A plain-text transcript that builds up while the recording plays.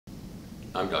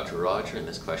I'm Dr. Roger, and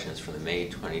this question is from the May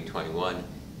 2021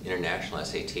 International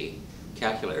SAT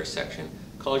Calculator section.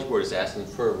 College Board is asking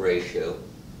for a ratio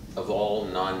of all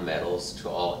nonmetals to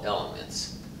all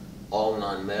elements. All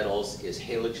nonmetals is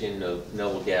halogen,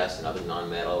 noble gas, and other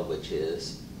nonmetal, which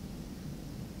is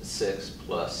 6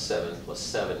 plus 7 plus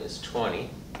 7 is 20,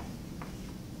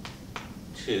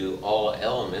 to all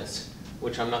elements,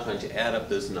 which I'm not going to add up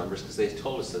those numbers because they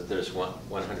told us that there's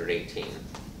 118.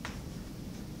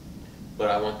 But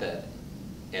I want that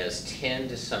as 10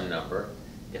 to some number.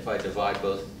 If I divide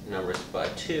both numbers by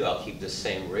 2, I'll keep the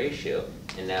same ratio,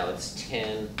 and now it's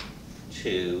 10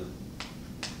 to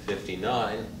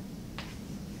 59.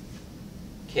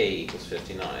 K equals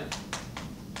 59.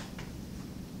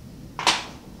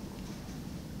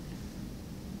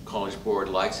 College Board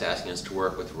likes asking us to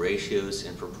work with ratios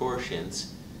and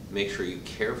proportions. Make sure you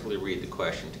carefully read the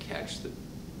question to catch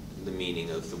the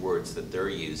meaning of the words that they're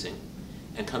using.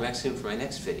 And come back soon for my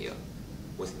next video.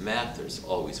 With math, there's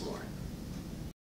always more.